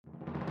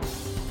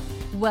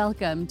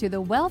Welcome to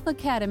the Wealth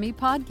Academy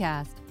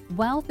podcast.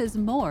 Wealth is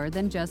more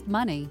than just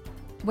money,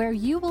 where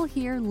you will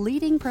hear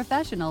leading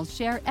professionals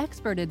share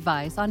expert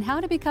advice on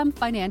how to become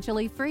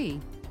financially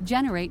free,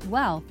 generate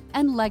wealth,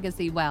 and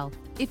legacy wealth.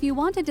 If you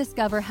want to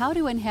discover how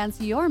to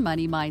enhance your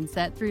money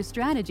mindset through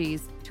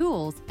strategies,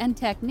 tools, and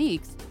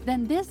techniques,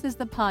 then this is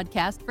the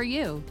podcast for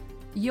you.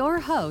 Your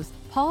host,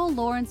 Paul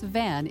Lawrence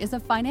Vann, is a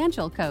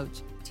financial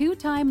coach,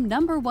 two-time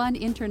 #1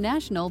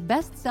 international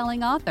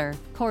best-selling author,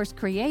 course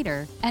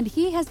creator, and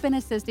he has been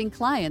assisting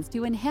clients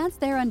to enhance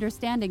their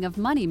understanding of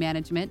money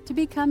management to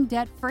become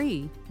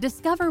debt-free,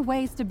 discover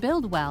ways to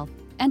build wealth,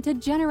 and to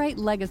generate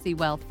legacy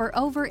wealth for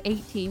over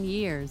 18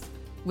 years.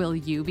 Will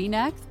you be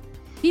next?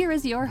 Here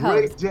is your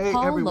host, Great day,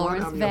 Paul everyone.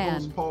 Lawrence I'm your Vann.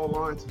 host, Paul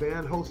Lawrence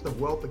Vann, host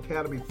of Wealth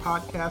Academy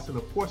podcast. And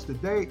of course,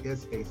 today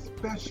is a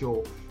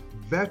special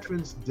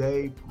Veterans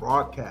Day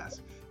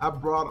broadcast. I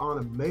brought on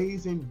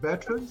amazing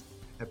veterans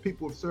and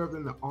people who served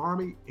in the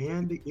Army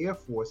and the Air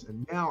Force.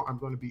 And now I'm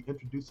going to be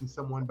introducing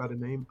someone by the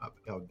name of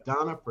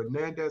Eldana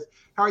Fernandez.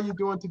 How are you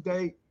doing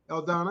today,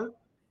 Eldana?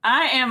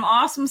 I am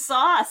awesome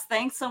sauce.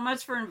 Thanks so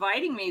much for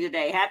inviting me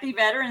today. Happy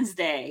Veterans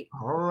Day.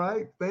 All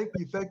right. Thank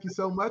you. Thank you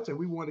so much. And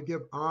we want to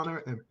give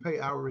honor and pay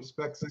our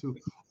respects to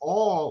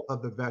all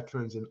of the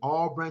veterans in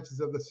all branches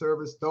of the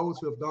service, those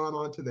who have gone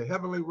on to the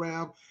heavenly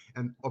realm,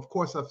 and of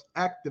course, us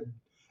active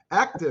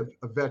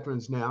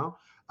veterans now.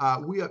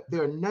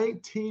 There are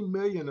 19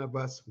 million of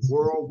us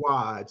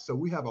worldwide. So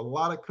we have a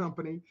lot of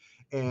company,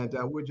 and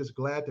we're just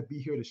glad to be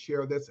here to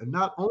share this, and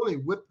not only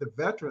with the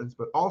veterans,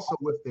 but also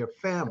with their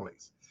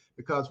families.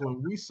 Because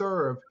when we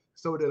served,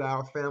 so did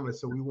our families.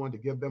 So we wanted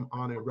to give them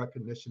honor and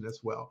recognition as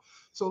well.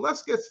 So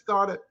let's get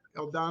started,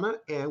 Eldana,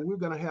 and we're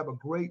going to have a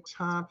great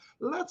time.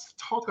 Let's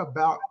talk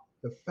about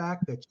the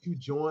fact that you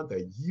joined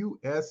the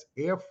U.S.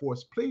 Air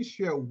Force. Please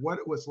share what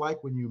it was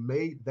like when you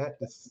made that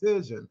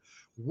decision.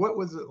 What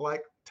was it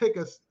like? Take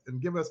us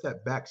and give us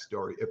that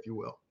backstory, if you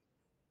will.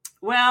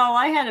 Well,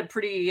 I had a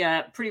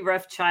pretty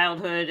rough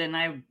childhood, and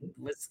I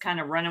was kind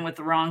of running with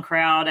the wrong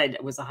crowd. I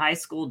was a high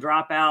school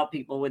dropout.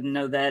 People wouldn't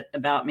know that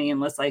about me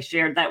unless I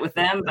shared that with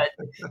them. But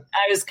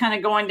I was kind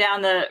of going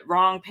down the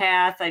wrong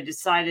path. I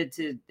decided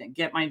to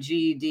get my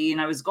GED,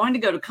 and I was going to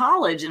go to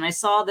college. And I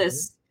saw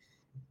this.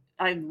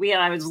 I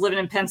was living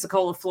in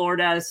Pensacola,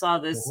 Florida. I saw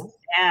this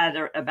ad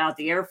about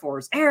the Air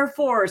Force. Air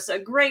Force, a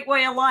great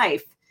way of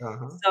life.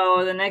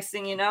 So the next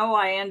thing you know,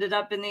 I ended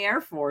up in the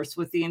Air Force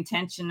with the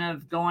intention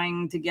of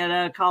going to get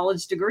a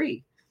college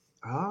degree.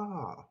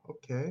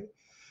 Okay.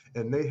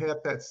 And they had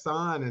that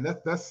sign, and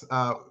that's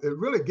it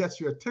really gets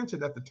your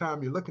attention at the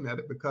time you're looking at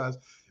it, because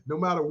no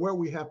matter where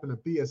we happen to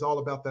be, it's all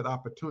about that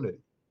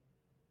opportunity.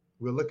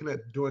 We're looking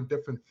at doing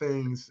different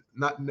things,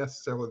 not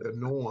necessarily the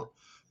norm.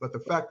 But the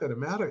fact of the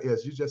matter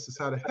is, you just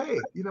decided, hey,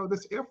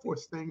 this Air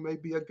Force thing may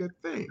be a good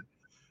thing.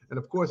 And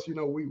of course,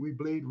 we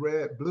bleed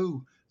red,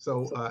 blue.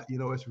 So,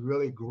 it's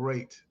really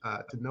great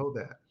to know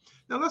that.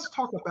 Now, let's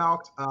talk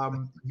about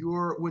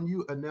when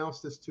you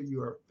announced this to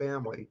your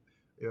family,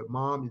 your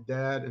mom, your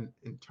dad, and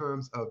in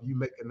terms of you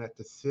making that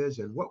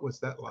decision. What was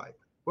that like?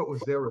 What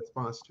was their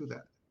response to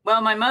that?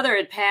 Well, my mother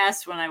had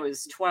passed when I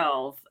was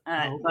 12,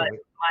 but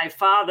my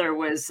father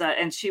was,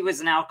 and she was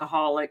an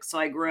alcoholic. So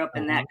I grew up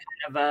in that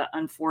kind of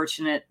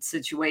unfortunate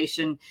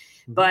situation.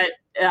 But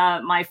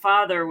my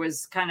father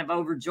was kind of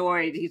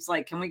overjoyed. He's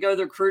like, "Can we go to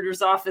the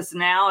recruiter's office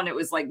now?" And it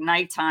was like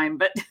nighttime,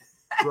 but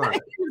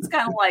it was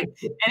kind of like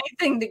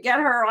anything to get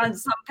her on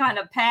some kind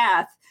of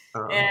path.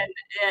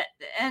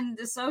 And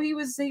so he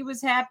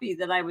was happy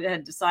that I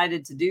had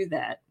decided to do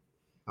that.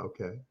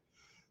 Okay,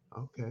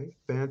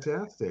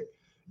 fantastic.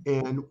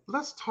 And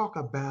let's talk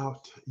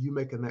about you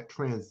making that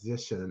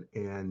transition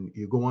and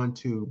you going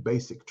to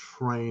basic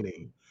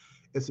training.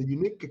 It's a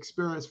unique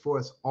experience for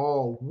us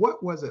all.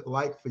 What was it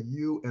like for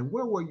you, and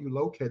where were you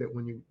located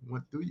when you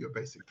went through your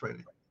basic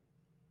training?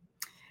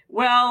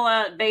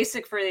 Well,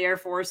 basic for the Air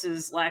Force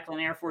is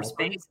Lackland Air Force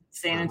Base,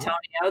 San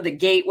Antonio, the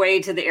gateway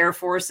to the Air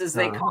Force, as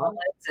they call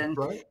it. And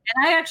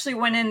I actually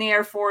went in the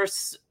Air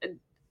Force,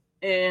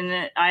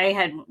 and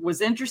I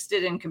was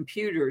interested in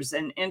computers,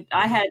 and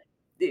I had,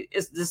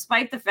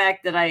 despite the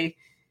fact that I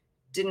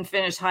didn't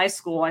finish high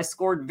school, I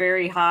scored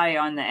very high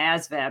on the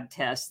ASVAB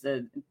test,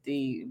 the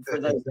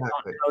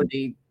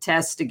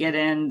test to get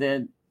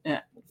in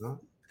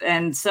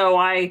and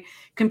so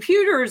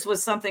computers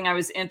was something I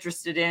was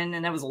interested in,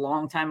 and that was a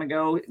long time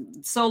ago,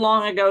 so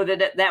long ago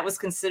that was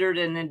considered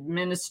in the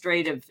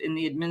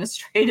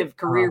administrative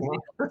career.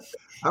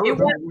 I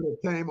remember when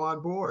it came on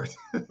board.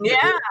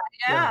 Yeah,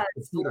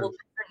 it's a little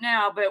different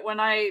now, but when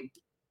I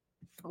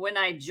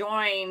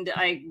joined,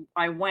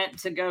 I went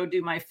to go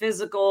do my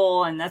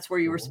physical, and that's where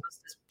you were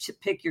supposed to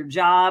pick your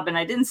job. And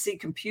I didn't see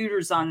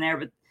computers on there,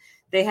 but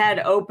they had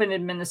open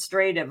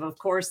administrative. Of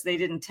course, they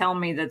didn't tell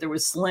me that there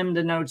was slim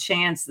to no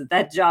chance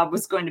that job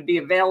was going to be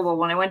available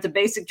when I went to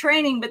basic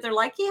training, but they're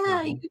like,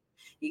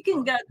 you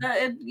can get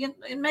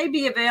it may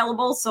be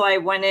available. So I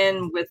went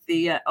in with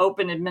the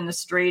open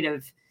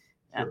administrative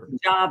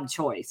job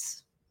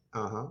choice.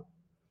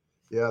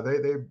 Yeah,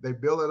 they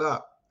build it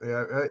up.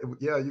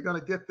 Yeah, you're going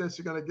to get this,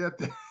 you're going to get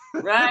that.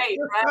 Right.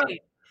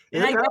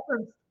 It And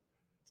happens.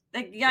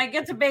 I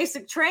get to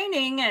basic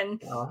training,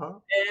 and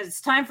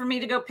it's time for me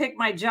to go pick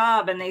my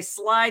job. And they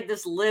slide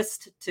this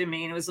list to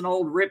me, and it was an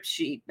old rip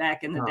sheet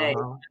back in the day.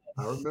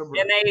 I remember.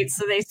 And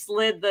they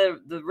slid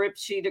the rip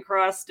sheet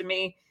across to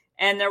me,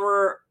 and there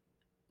were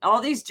all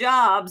these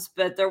jobs,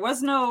 but there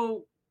was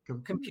no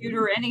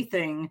computer or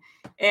anything.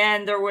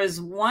 And there was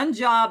one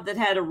job that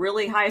had a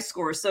really high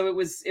score. So it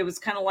was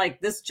kind of like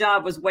this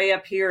job was way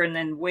up here, and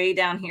then way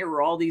down here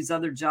were all these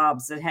other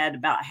jobs that had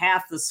about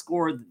half the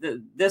score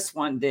that this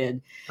one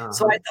did.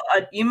 So I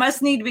thought, you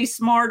must need to be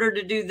smarter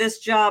to do this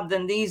job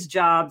than these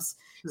jobs.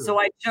 Sure. So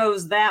I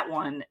chose that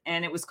one,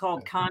 and it was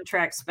called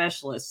contract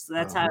specialist. So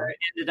that's how I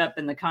ended up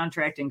in the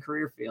contracting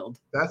career field.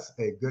 That's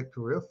a good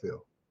career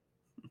field,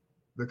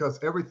 because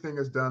everything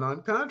is done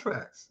on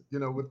contracts,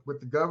 with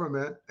the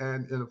government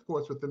and of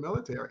course with the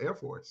military, Air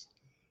Force.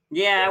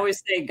 Yeah, I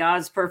always say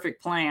God's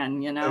perfect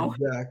plan,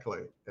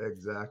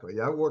 Exactly.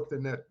 Yeah, I worked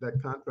in that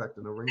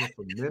contracting arena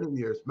for many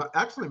years.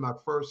 My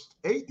first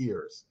 8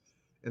 years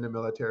in the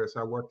military, so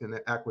I worked in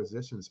the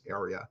acquisitions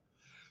area.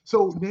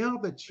 So now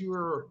that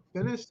you're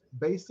finished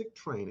basic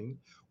training,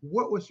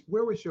 where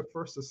was your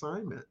first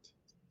assignment?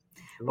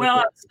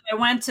 Well, I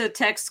went to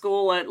tech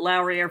school at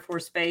Lowry Air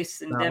Force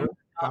Base in Denver,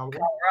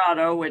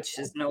 Colorado, which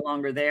is no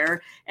longer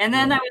there. And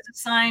then I was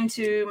assigned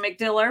to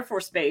MacDill Air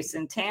Force Base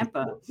in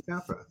Tampa.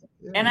 Yeah.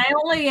 And I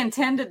only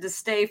intended to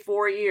stay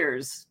 4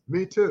 years.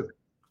 Me too.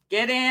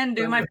 Get in,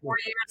 do my 4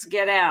 years,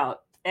 get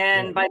out.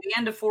 And by the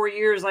end of 4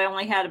 years, I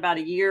only had about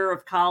a year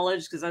of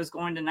college because I was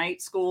going to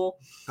night school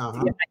to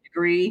get my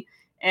degree.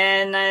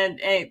 And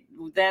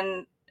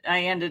then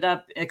I ended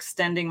up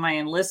extending my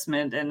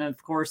enlistment. And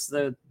of course,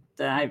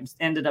 I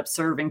ended up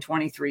serving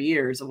 23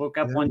 years. I woke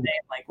up one day,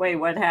 I'm like, wait,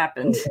 what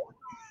happened?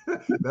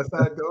 That's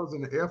how it goes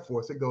in the Air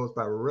Force. It goes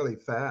by really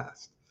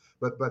fast.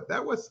 But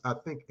that was, I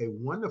think, a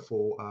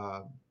wonderful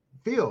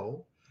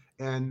field.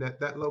 And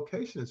that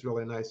location is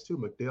really nice too,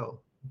 MacDill.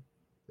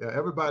 Yeah,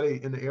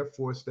 everybody in the Air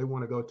Force, they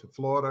want to go to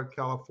Florida,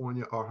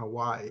 California, or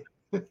Hawaii.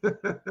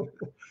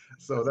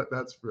 So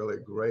that's really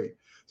great.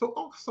 So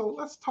also,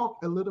 let's talk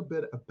a little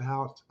bit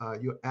about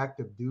your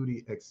active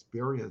duty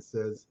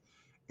experiences.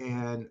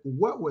 And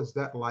what was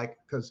that like?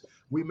 Because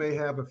we may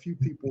have a few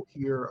people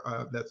here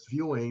that's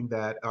viewing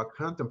that are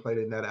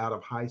contemplating that out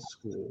of high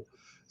school.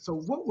 So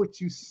what would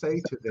you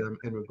say to them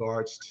in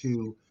regards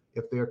to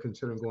if they're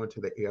considering going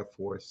to the Air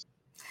Force?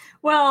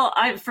 Well,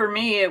 for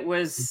me, it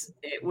was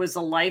a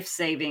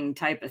life-saving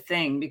type of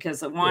thing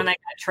because one, I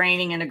got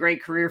training in a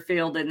great career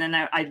field, and then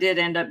I did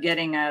end up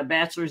getting a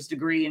bachelor's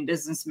degree in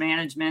business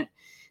management,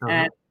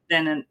 and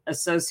then an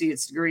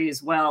associate's degree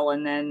as well,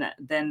 and then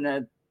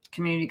the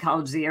Community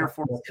College of the Air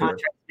Force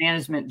contract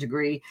management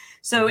degree.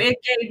 So it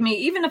gave me,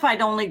 even if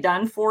I'd only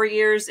done 4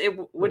 years, it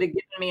would have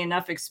given me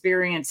enough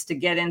experience to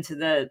get into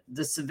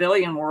the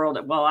civilian world.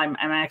 Well, I'm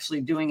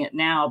actually doing it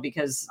now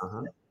because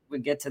we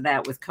get to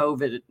that with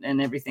COVID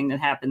and everything that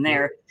happened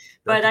there.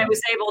 But I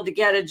was able to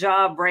get a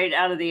job right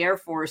out of the Air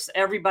Force.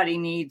 Anybody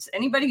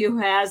who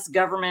has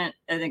government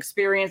and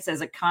experience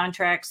as a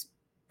contract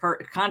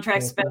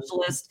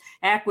specialist,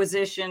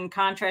 acquisition,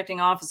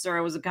 contracting officer.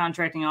 I was a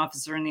contracting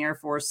officer in the Air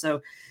Force.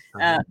 So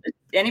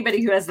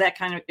anybody who has that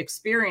kind of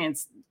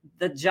experience,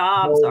 the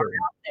jobs are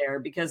out there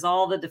because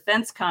all the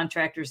defense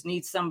contractors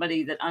need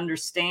somebody that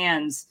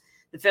understands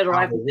the federal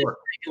acquisition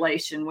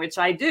regulation, which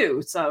I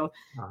do. So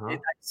I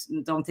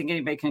don't think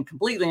anybody can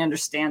completely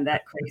understand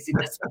that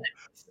craziness.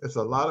 It's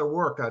a lot of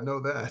work. I know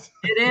that.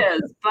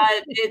 It is,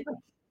 but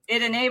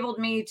it enabled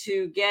me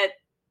to get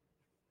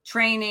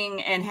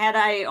training. And had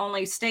I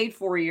only stayed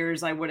 4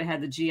 years, I would have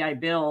had the GI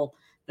Bill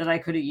that I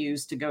could have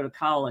used to go to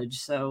college.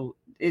 So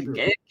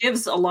it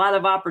gives a lot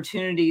of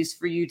opportunities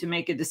for you to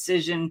make a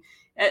decision.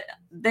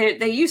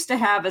 They used to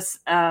have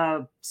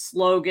a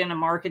slogan, a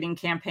marketing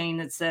campaign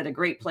that said a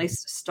great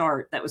place to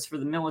start. That was for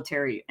the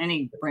military,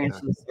 any branch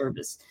of the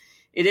service.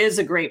 It is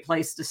a great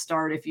place to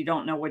start if you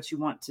don't know what you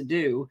want to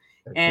do.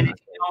 And if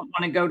you don't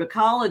want to go to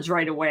college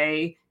right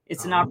away,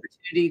 it's an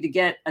opportunity to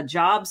get a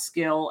job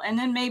skill. And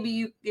then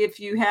maybe if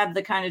you have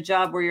the kind of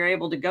job where you're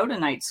able to go to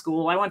night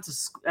school. I went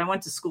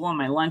to school on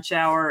my lunch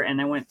hour, and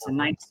I went to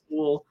night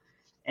school,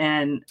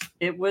 and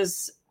it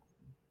was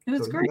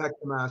great. You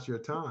maximize your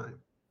time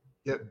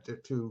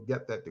to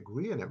get that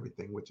degree and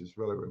everything, which is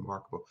really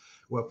remarkable.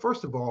 Well,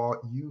 first of all,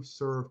 you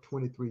served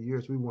 23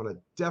 years. We want to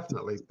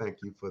definitely thank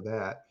you for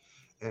that.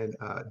 And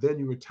then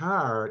you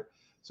retired.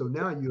 So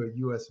now you're a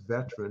U.S.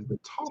 veteran. But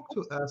talk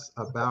to us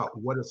about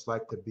what it's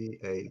like to be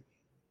a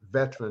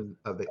veteran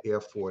of the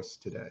Air Force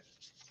today.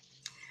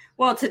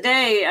 Well,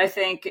 today, I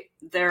think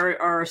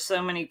there are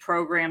so many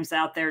programs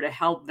out there to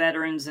help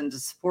veterans and to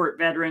support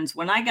veterans.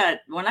 When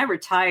I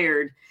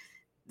retired,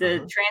 the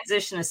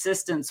transition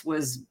assistance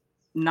was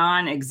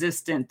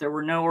non-existent. There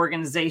were no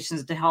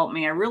organizations to help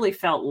me. I really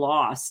felt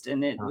lost,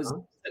 and it was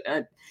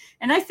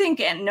and I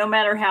think no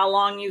matter how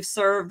long you've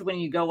served, when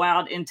you go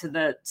out into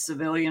the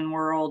civilian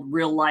world,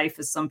 real life,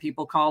 as some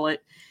people call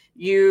it,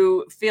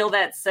 you feel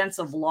that sense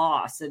of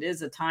loss. It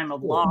is a time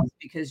of loss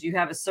because you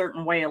have a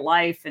certain way of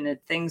life, and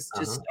things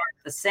just start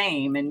the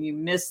same, and you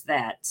miss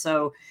that.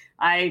 So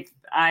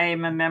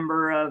I'm a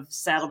member of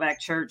Saddleback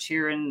Church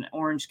here in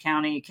Orange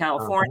County,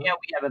 California.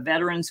 We have a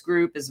veterans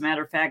group. As a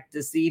matter of fact,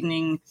 this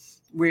evening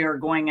we are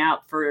going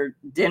out for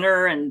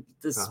dinner, and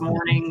this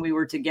morning we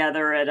were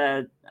together at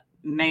a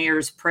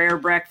mayor's prayer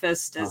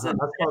breakfast. I saw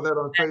that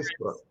on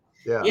Facebook.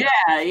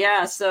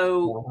 Yeah.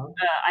 So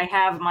I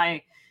have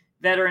my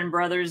veteran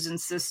brothers and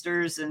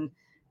sisters,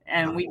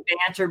 and we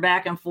banter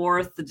back and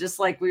forth just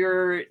like we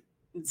were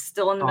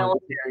still in the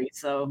military.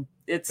 So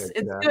it's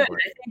good. I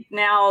think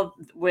now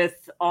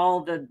with all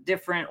the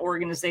different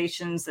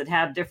organizations that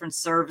have different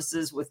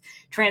services with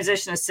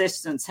transition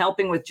assistance,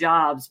 helping with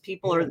jobs,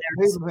 people are there.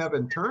 They even have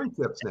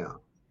internships now.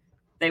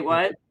 They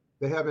what?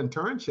 They have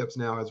internships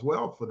now as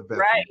well for the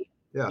veterans.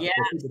 Right. Yeah.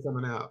 People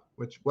coming out,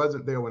 which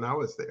wasn't there when I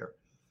was there.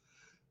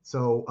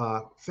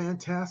 So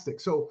fantastic.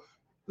 So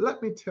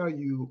let me tell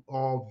you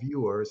all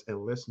viewers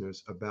and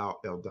listeners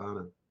about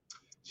Eldana.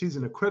 She's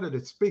an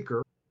accredited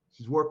speaker.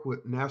 She's worked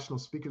with National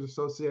Speakers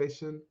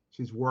Association.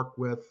 She's worked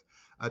with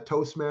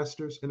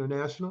Toastmasters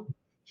International.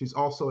 She's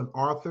also an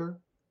author,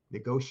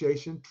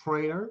 negotiation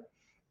trainer,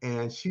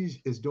 and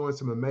she is doing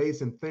some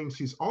amazing things.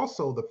 She's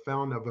also the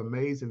founder of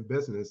amazing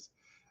business,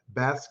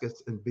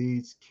 Baskets and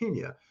Beads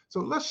Kenya. So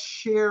let's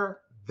share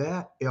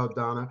that,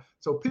 Eldana,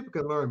 so people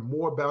can learn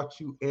more about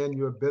you and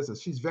your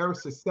business. She's very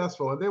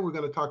successful. And then we're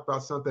going to talk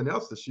about something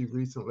else that she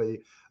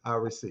recently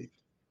received.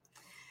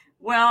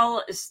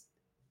 Well,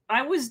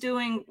 I was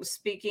doing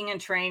speaking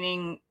and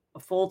training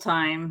full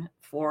time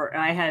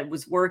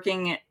was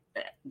working.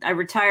 I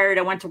retired.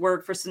 I went to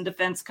work for some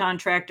defense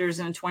contractors.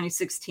 And in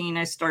 2016,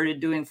 I started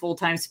doing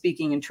full-time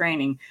speaking and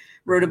training.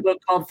 Wrote a book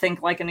called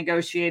Think Like a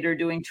Negotiator,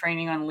 doing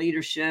training on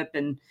leadership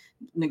and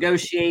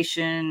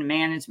negotiation,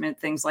 management,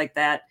 things like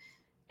that.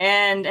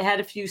 And I had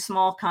a few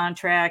small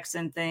contracts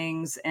and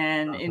things.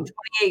 And in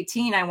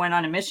 2018, I went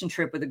on a mission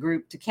trip with a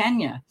group to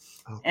Kenya.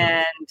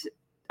 And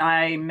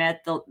I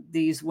met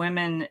these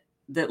women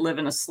that live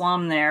in a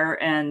slum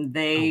there, and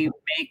they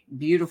make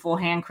beautiful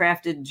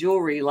handcrafted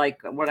jewelry like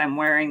what I'm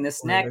wearing,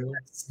 this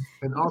necklace.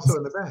 And also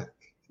in the back.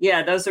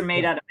 Yeah, those are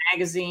made out of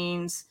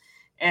magazines.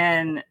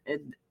 And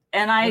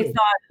I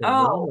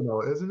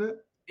thought, isn't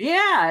it?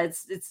 Yeah,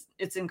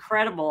 it's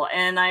incredible.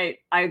 And I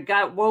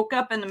woke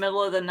up in the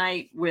middle of the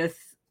night with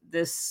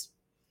this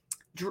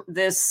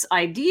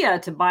idea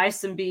to buy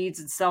some beads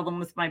and sell them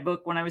with my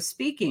book when I was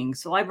speaking.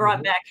 So I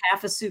brought back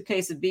half a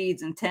suitcase of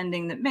beads,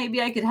 intending that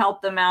maybe I could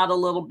help them out a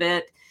little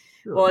bit.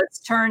 Sure. Well, it's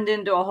turned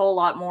into a whole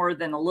lot more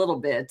than a little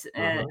bit.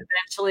 And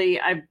eventually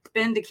I've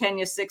been to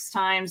Kenya 6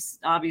 times.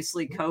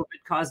 Obviously COVID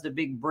caused a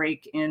big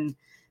break in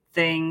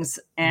things.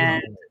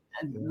 And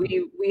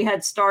we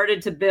had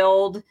started to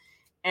build,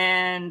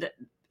 and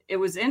it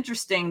was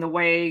interesting the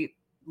way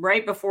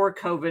right before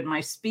COVID, my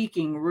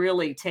speaking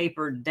really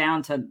tapered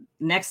down to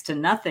next to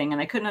nothing,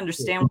 and I couldn't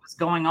understand what was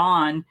going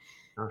on.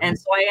 And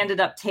so I ended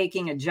up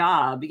taking a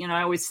job. You know,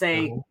 I always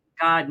say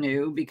God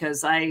knew,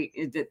 because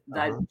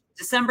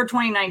December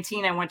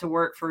 2019, I went to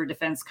work for a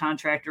defense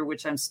contractor,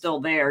 which I'm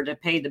still there, to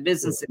pay the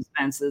business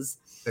expenses.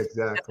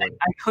 Exactly.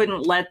 I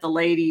couldn't let the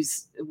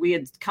ladies, we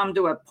had come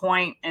to a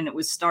point and it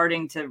was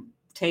starting to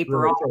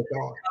taper off.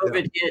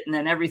 COVID hit, and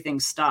then everything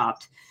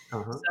stopped.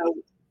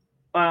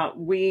 So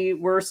we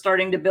were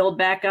starting to build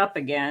back up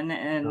again,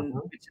 and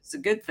which is a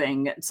good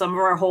thing. Some of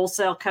our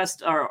wholesale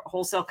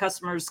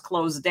customers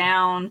closed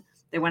down.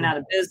 They went out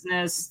of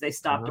business. They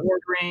stopped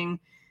ordering.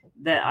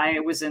 That I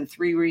was in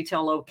 3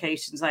 retail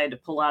locations. I had to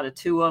pull out of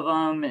 2 of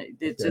them.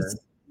 It just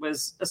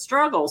was a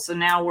struggle. So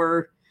now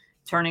we're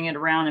turning it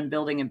around and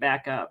building it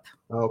back up.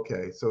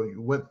 Okay. So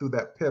you went through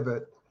that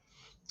pivot,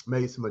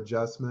 made some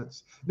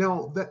adjustments.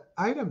 Now, the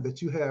item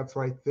that you have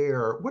right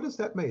there, what is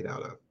that made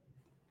out of?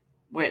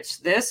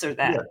 Which, this or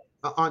that?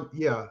 That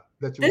you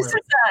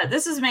wear.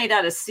 This is made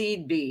out of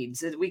seed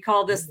beads. We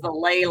call this the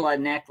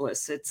Layla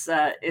necklace. It's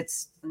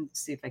let's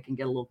see if I can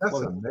get a little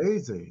closer. That's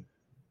amazing.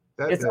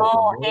 It's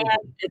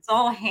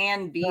all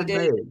hand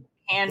beaded,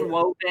 hand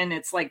woven.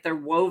 It's like they're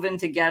woven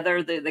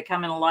together. They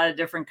come in a lot of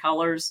different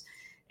colors,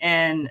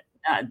 and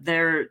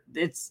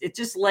it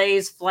just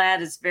lays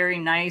flat. It's very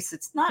nice.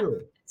 It's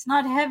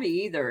not heavy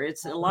either.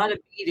 It's a lot of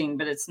beading,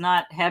 but it's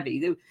not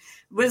heavy.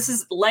 This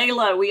is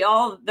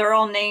Layla. They're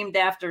all named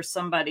after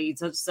somebody.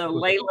 So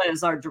Layla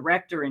is our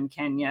director in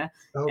Kenya.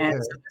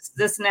 And so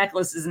this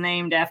necklace is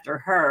named after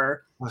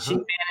her. She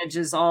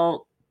manages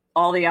all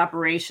the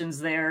operations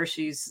there.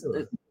 She's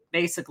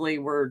basically,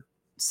 we're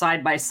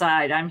side by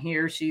side. I'm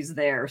here, she's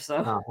there.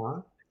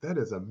 So that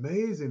is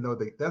amazing, though.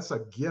 That's a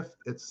gift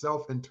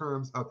itself in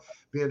terms of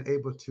being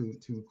able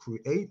to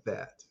create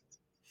that.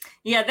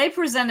 Yeah, they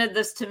presented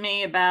this to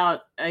me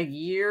about a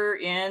year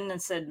in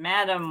and said,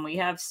 "Madam, we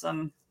have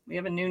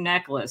a new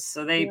necklace."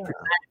 So they present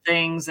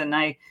things, and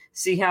I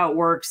see how it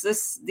works.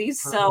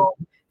 These sell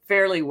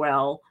fairly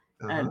well.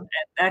 And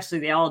actually,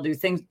 they all do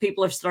things.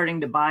 People are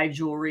starting to buy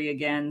jewelry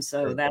again,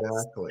 so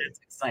that's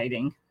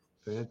exciting.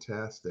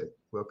 Fantastic.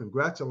 Well,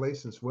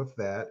 congratulations with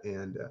that,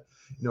 and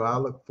I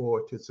look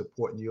forward to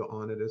supporting you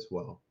on it as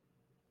well.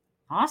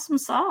 Awesome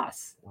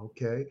sauce.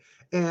 Okay.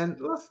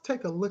 And let's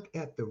take a look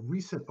at the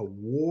recent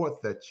award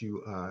that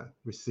you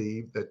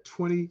received, the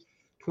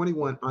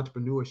 2021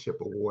 Entrepreneurship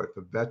Award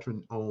for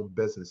Veteran-Owned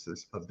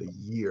Businesses of the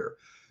Year.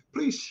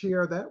 Please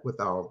share that with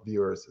our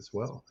viewers as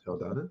well,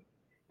 Heldana.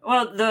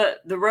 Well,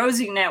 the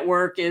Rosie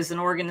Network is an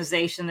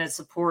organization that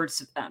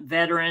supports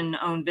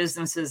veteran-owned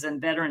businesses and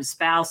veteran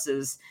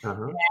spouses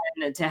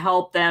and to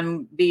help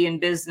them be in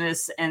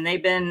business. And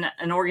they've been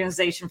an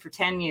organization for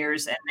 10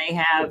 years, and they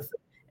have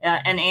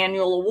an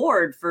annual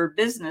award for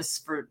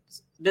business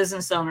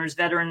owners,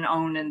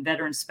 veteran-owned and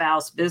veteran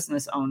spouse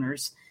business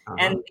owners,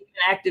 and even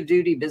active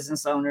duty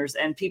business owners.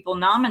 And people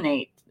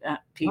nominate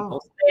people.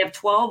 So they have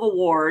 12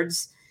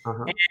 awards.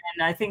 And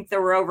I think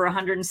there were over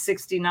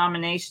 160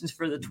 nominations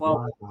for the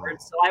 12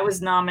 awards. So I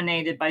was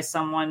nominated by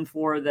someone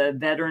for the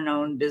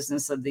Veteran-Owned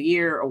Business of the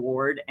Year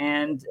award.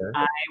 And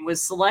I was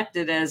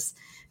selected as,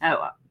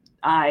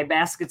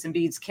 Baskets and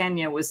Beads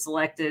Kenya was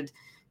selected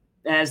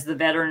as the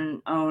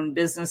Veteran-Owned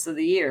Business of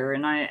the Year.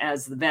 And I,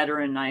 as the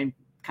veteran, I'm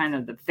kind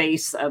of the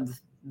face of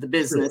the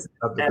business.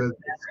 Of the business.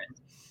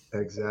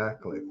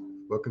 Exactly.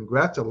 Well,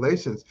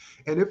 congratulations.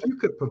 And if you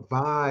could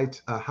provide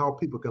how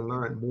people can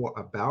learn more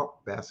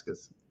about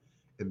Baskets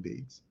and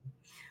Beads.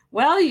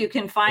 Well, you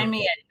can find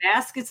me at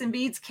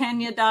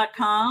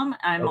basketsandbeadskenya.com.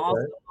 I'm also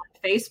on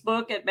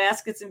Facebook at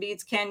Baskets and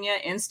Beads Kenya,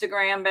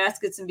 Instagram,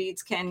 Baskets and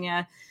Beads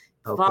Kenya,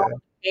 follow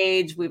the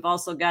page. We've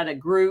also got a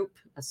group,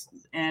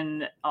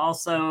 and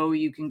also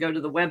you can go to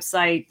the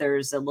website.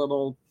 There's a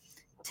little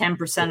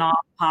 10% off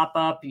pop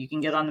up. You can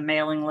get on the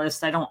mailing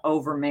list. I don't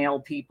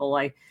overmail people.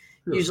 I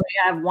usually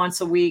have once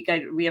a week.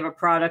 We have a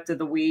product of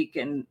the week,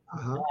 and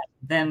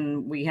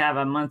then we have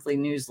a monthly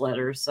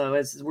newsletter. So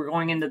as we're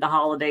going into the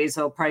holidays,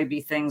 there'll probably be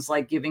things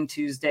like Giving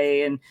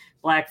Tuesday and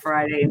Black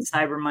Friday and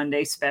Cyber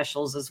Monday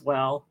specials as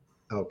well.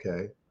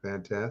 Okay,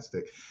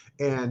 fantastic.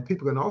 And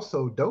people can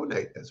also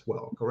donate as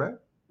well, correct?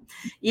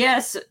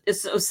 Yes.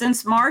 So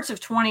since March of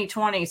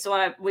 2020,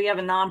 we have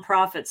a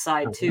nonprofit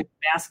side too.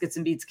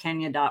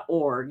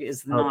 Basketsandbeadskenya.org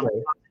is the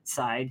nonprofit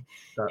side.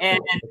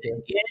 And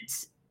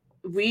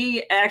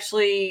we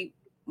actually,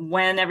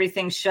 when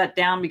everything shut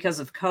down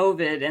because of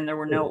COVID and there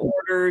were no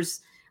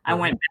orders, I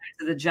went back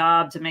to the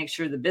job to make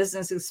sure the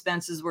business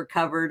expenses were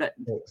covered.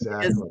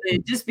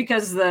 Just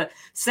because the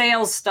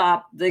sales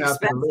stopped, the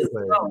expenses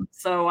don't.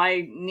 So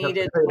I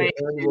needed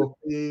annual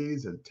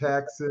fees and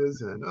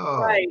taxes and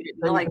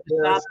like the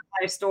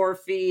Shopify store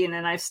fee, and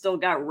then I've still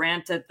got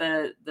rent at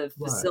the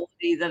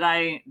facility that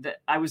I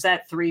was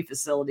at 3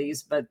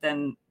 facilities, but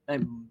then I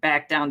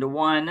back down to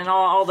 1 and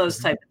all those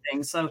type of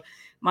things. So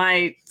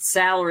my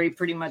salary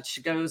pretty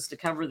much goes to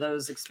cover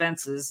those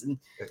expenses, and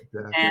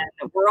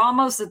we're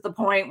almost at the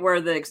point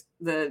where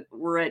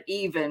we're at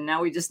even.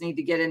 Now we just need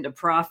to get into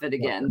profit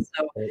again.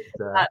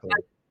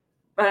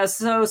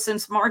 So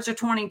since March of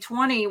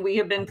 2020, we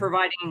have been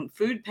providing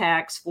food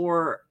packs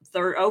for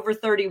over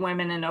 30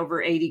 women and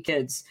over 80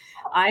 kids.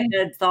 I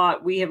had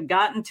thought we have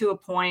gotten to a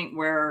point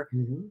where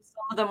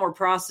some of them were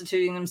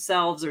prostituting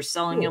themselves or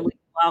selling illegal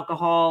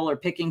alcohol or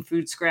picking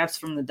food scraps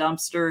from the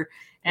dumpster.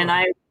 And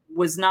I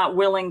was not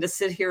willing to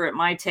sit here at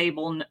my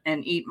table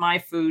and eat my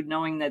food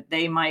knowing that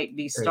they might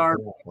be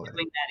starving doing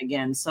that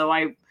again. So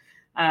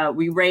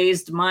we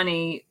raised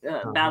money,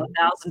 about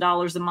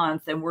 $1,000 a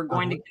month, and we're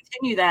going to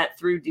continue that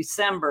through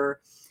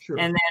December.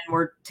 And then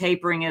we're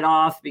tapering it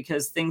off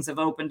because things have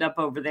opened up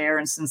over there.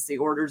 And since the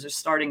orders are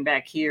starting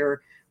back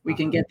here, we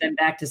can get them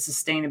back to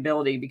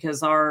sustainability,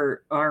 because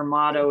our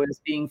motto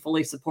is being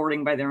fully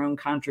supporting by their own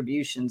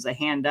contributions, a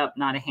hand up,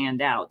 not a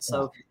handout.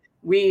 So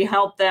we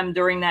helped them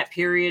during that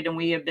period, and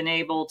we have been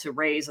able to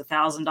raise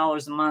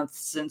 $1,000 a month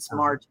since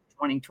March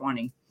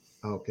 2020.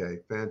 Okay,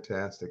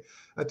 fantastic.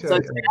 I tell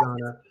you,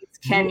 Donna,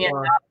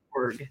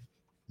 Kenya.org.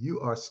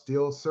 You are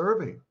still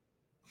serving.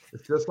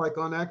 It's just like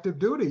on active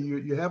duty.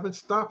 You haven't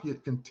stopped. You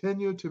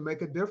continue to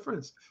make a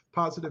difference,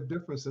 positive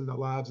difference in the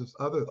lives of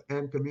others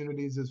and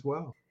communities as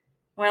well.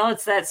 Well,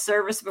 it's that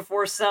service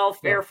before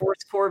self, Air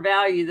Force core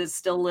value that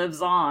still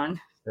lives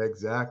on.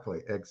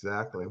 Exactly.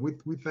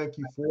 We thank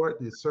you for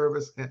it, your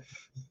service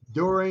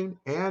during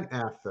and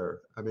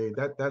after. I mean,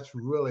 that's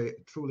really,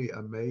 truly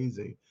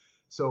amazing.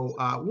 So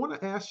I want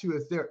to ask you,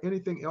 is there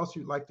anything else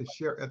you'd like to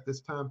share at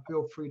this time?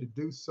 Feel free to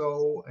do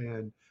so,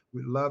 and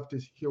we'd love to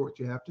hear what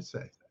you have to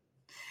say.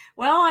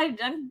 Well,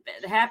 I'm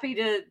happy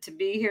to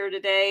be here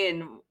today,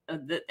 and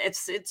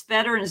it's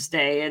Veterans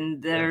Day,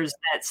 and there's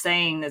that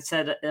saying that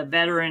said a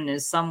veteran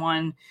is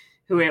someone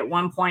who at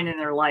one point in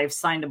their life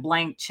signed a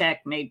blank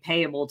check made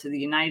payable to the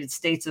United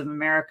States of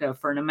America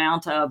for an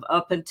amount of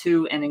up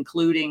to and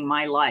including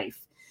my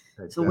life.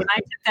 Exactly. So when I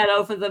took that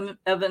oath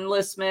of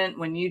enlistment,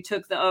 when you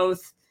took the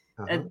oath,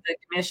 the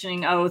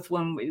commissioning oath,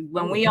 when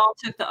we all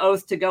took the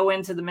oath to go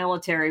into the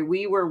military,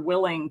 we were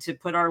willing to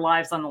put our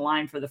lives on the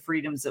line for the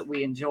freedoms that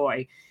we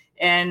enjoy.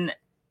 And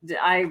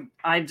I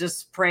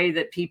just pray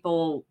that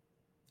people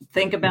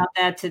think about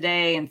that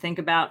today and think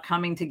about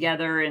coming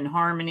together in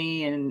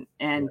harmony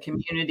and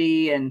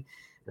community and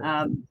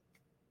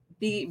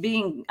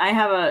being. I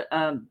have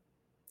a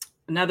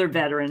another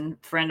veteran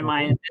friend of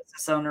mine,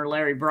 business owner,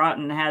 Larry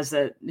Broughton,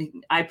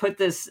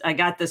 I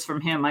got this from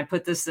him. I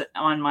put this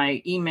on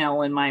my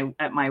email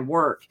at my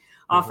work.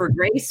 Offer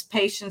grace,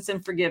 patience,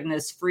 and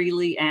forgiveness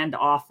freely and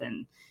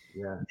often.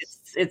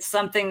 Yes. It's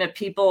something that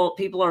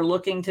people are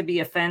looking to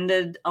be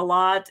offended a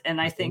lot. And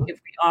I think if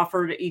we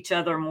offered each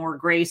other more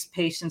grace,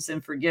 patience,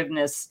 and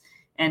forgiveness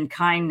and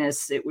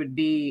kindness, it would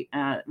be,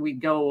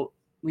 we'd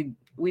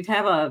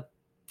have a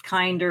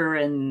kinder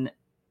and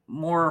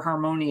more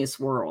harmonious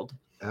world.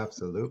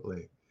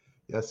 Absolutely.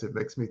 Yes, it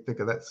makes me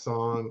think of that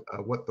song,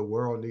 What the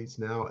World Needs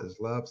Now is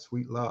Love,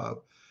 Sweet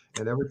Love.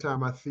 And every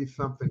time I see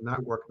something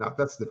not working out,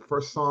 that's the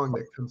first song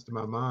that comes to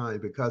my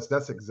mind, because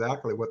that's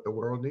exactly what the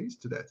world needs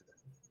today.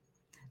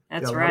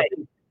 That's right.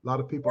 A lot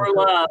of people. More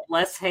love,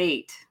 less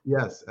hate.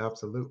 Yes,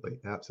 absolutely.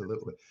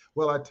 Absolutely.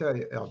 Well, I tell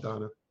you,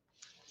 Eldana,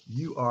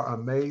 you are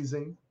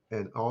amazing,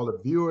 and all the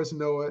viewers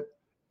know it,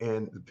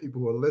 and the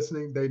people who are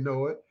listening, they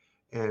know it.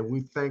 And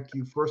we thank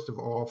you, first of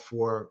all,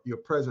 for your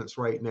presence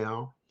right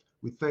now.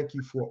 We thank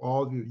you for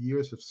all your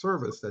years of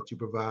service that you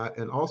provide,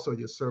 and also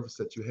your service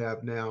that you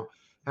have now.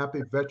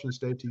 Happy Veterans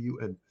Day to you,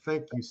 and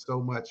thank you so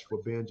much for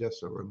being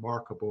just a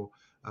remarkable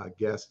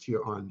guest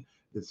here on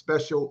the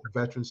special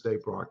Veterans Day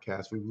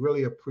broadcast. We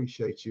really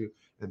appreciate you,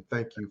 and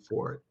thank you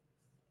for it.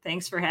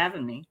 Thanks for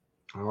having me.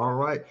 All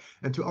right.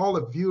 And to all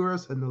the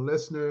viewers and the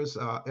listeners,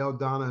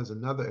 Eldana is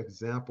another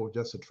example,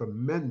 just a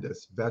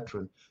tremendous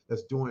veteran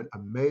that's doing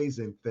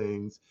amazing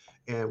things.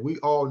 And we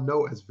all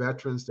know as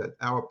veterans that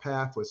our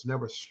path was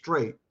never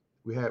straight.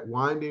 We had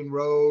winding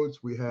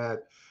roads. We had,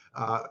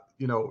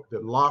 the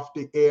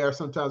lofty air.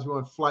 Sometimes we're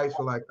on flights.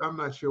 We're like, I'm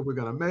not sure we're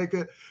going to make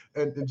it.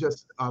 And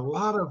just a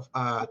lot of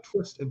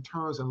twists and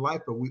turns in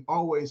life, but we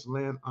always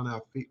land on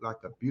our feet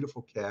like a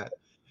beautiful cat.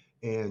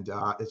 And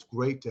it's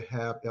great to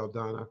have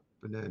Eldana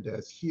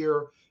Fernandez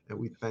here, and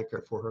we thank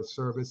her for her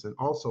service and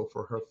also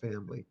for her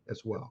family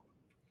as well.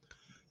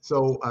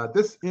 So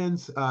this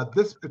ends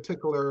this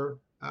particular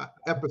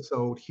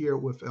episode here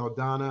with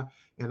Eldana,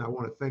 and I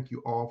want to thank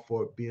you all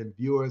for being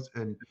viewers,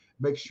 and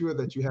make sure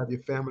that you have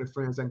your family,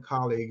 friends, and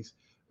colleagues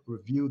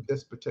review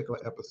this particular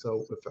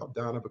episode with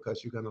Eldana,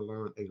 because you're going to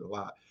learn a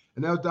lot.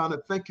 And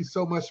Eldana, thank you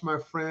so much, my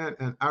friend,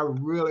 and I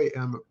really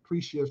am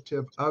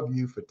appreciative of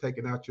you for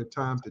taking out your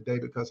time today,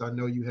 because I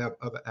know you have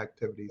other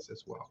activities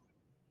as well.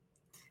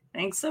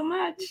 Thanks so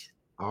much.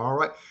 All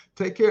right.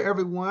 Take care,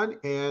 everyone.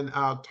 And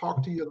I'll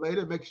talk to you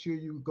later. Make sure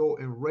you go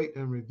and rate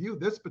and review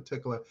this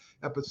particular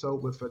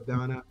episode with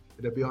Eldana.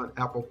 It'll be on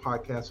Apple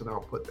Podcasts, and I'll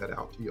put that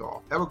out to you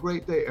all. Have a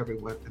great day,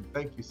 everyone. And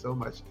thank you so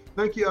much.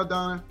 Thank you,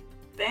 Eldana.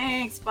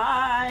 Thanks.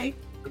 Bye.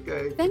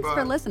 Okay. Thanks bye.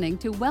 for listening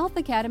to Wealth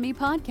Academy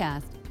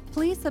Podcast.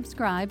 Please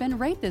subscribe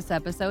and rate this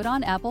episode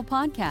on Apple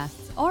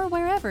Podcasts or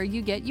wherever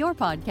you get your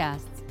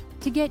podcasts.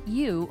 To get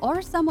you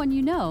or someone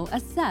you know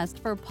assessed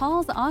for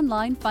Paul's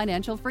online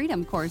financial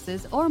freedom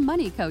courses or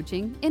money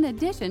coaching, in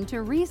addition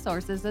to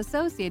resources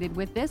associated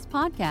with this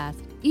podcast,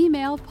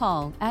 email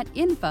Paul at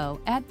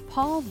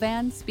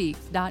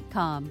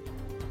info@paulvanspeaks.com.